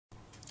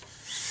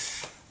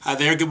Hi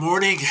there, good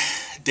morning.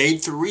 Day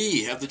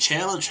 3 of the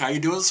challenge. How you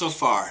doing so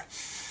far?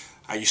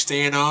 Are you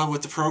staying on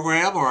with the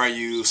program or are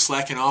you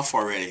slacking off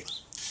already?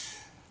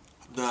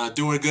 I'm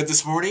doing good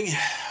this morning.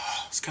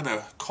 It's kind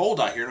of cold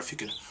out here. I don't know if you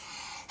can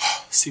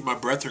see my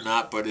breath or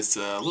not, but it's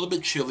a little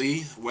bit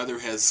chilly. The weather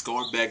has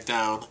gone back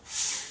down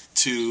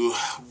to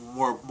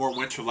more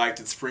winter-like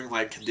than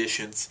spring-like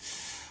conditions.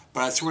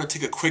 But I just want to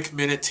take a quick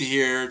minute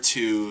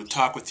to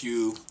talk with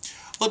you.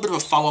 A little bit of a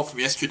follow-up from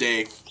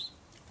yesterday.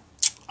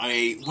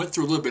 I went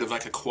through a little bit of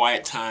like a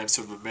quiet time,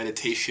 sort of a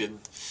meditation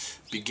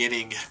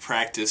beginning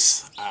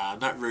practice. I'm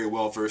not very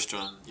well versed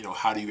on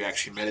how do you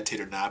actually meditate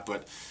or not,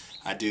 but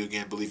I do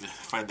again believe in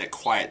finding that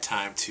quiet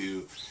time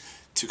to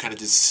kind of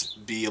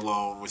just be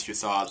alone with your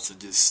thoughts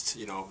and just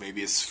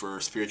maybe it's for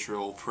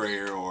spiritual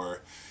prayer or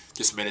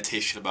just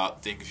meditation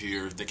about things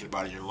you're thinking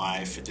about in your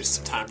life and just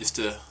some time just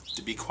to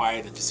be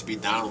quiet and just to be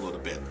down a little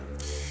bit.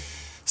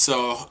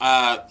 So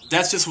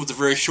that's just was a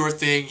very short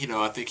thing.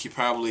 I think you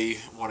probably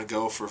want to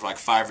go for like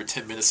 5 or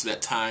 10 minutes of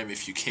that time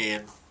if you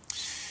can.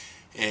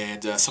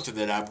 And something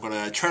that I'm going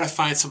to try to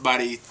find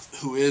somebody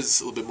who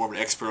is a little bit more of an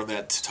expert on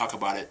that to talk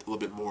about it a little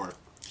bit more.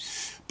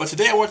 But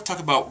today I want to talk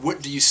about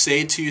what do you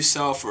say to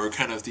yourself, or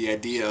kind of the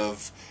idea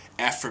of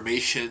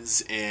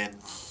affirmations, and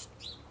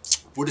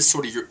what is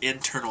sort of your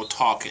internal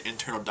talk and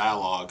internal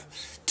dialogue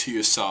to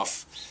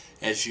yourself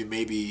as you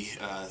may be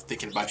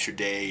thinking about your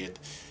day, and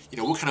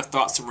what kind of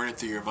thoughts are running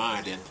through your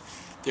mind. And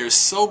there's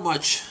so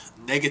much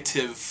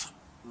negative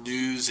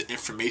news and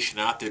information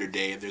out there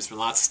today, and there's been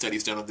lots of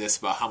studies done on this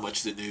about how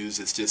much of the news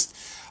is just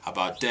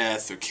about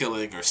death or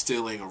killing or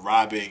stealing or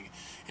robbing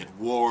and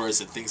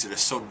wars and things that are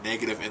so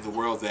negative in the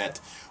world that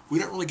we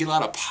don't really get a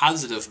lot of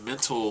positive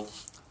mental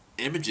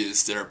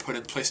images that are put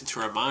in place into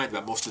our mind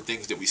about most of the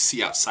things that we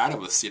see outside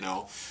of us.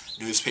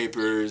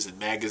 Newspapers and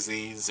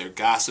magazines, they're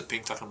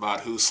gossiping, talking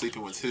about who's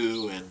sleeping with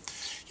who, and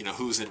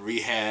who's in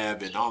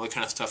rehab and all that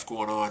kind of stuff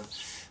going on.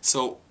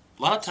 So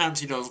a lot of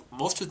times,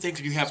 most of the things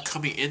that you have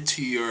coming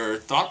into your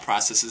thought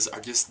processes are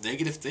just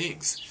negative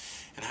things.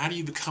 And how do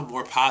you become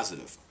more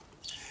positive?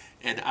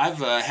 And I've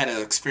had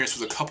an experience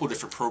with a couple of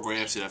different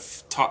programs that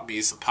have taught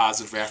me some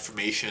positive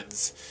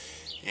affirmations.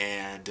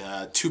 And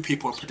two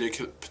people in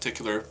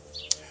particular.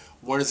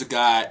 One is a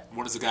guy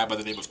by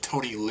the name of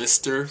Tony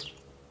Lister,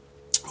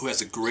 who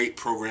has a great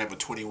program, a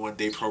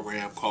 21-day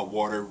program called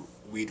Water,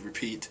 Weed,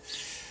 Repeat.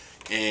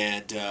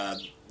 And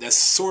that's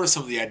sort of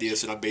some of the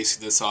ideas that I'm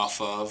basing this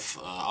off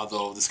of,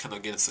 although this kind of,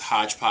 again, it's a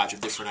hodgepodge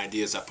of different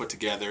ideas I put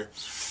together.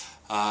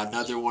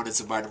 Another one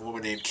is about a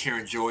woman named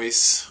Karen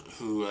Joyce,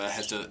 who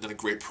has done a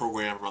great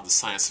program around the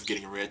science of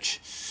getting rich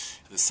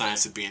and the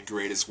science of being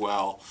great as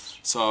well.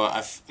 So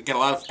I've got a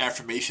lot of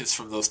affirmations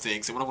from those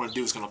things, and what I'm going to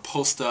do is going to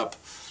post up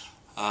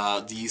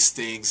these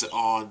things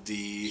on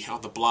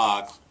the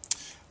blog.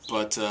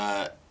 But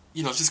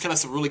just kind of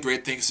some really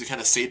great things to kind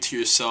of say to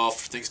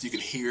yourself, things you can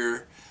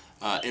hear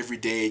every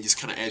day, just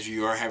kind of as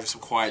you are having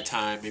some quiet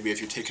time. Maybe if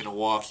you're taking a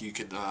walk, you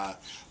can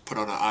put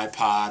on an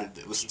iPod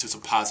and listen to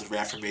some positive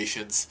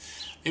affirmations.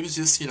 Maybe it's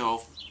just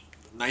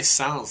nice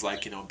sounds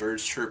like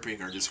birds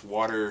chirping, or just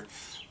water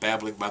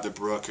babbling by the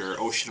brook, or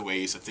ocean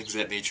waves and things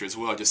of that nature as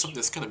well. Just something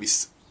that's going to be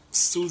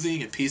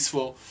soothing and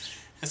peaceful,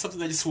 and something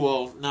that just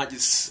will not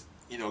just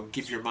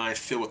give your mind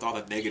filled with all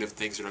the negative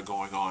things that are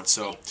going on.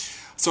 So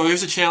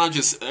here's the challenge.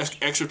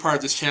 Extra part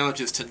of this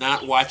challenge is to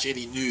not watch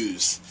any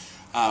news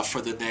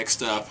for the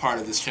next part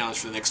of this challenge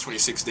for the next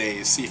 26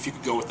 days. See if you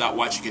can go without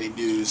watching any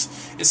news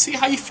and see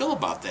how you feel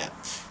about that.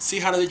 See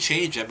how does it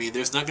change. I mean,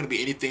 there's not going to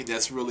be anything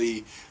that's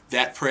really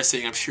that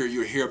pressing. I'm sure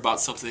you'll hear about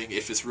something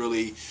if it's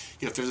really,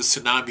 if there's a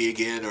tsunami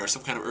again or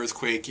some kind of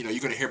earthquake, you're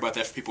going to hear about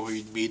that from people who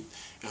you meet,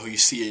 who you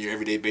see on your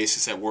everyday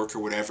basis at work or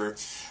whatever.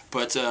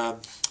 But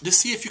just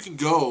see if you can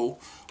go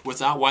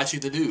without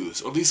watching the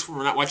news. Or at least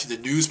we're not watching the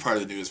news part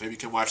of the news. Maybe you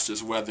can watch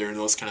this weather and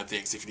those kind of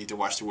things if you need to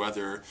watch the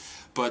weather.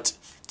 But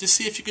just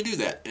see if you can do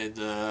that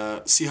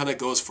and see how that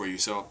goes for you.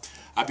 So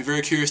I'd be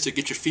very curious to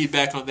get your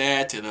feedback on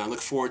that, and I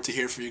look forward to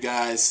hearing from you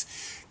guys.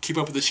 Keep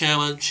up with the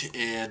challenge,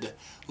 and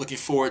looking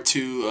forward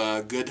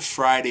to Good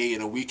Friday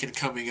and a weekend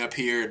coming up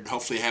here, and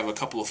hopefully have a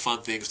couple of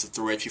fun things to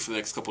throw at you for the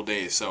next couple of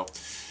days. So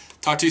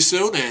talk to you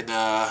soon, and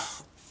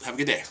have a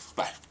good day.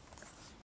 Bye.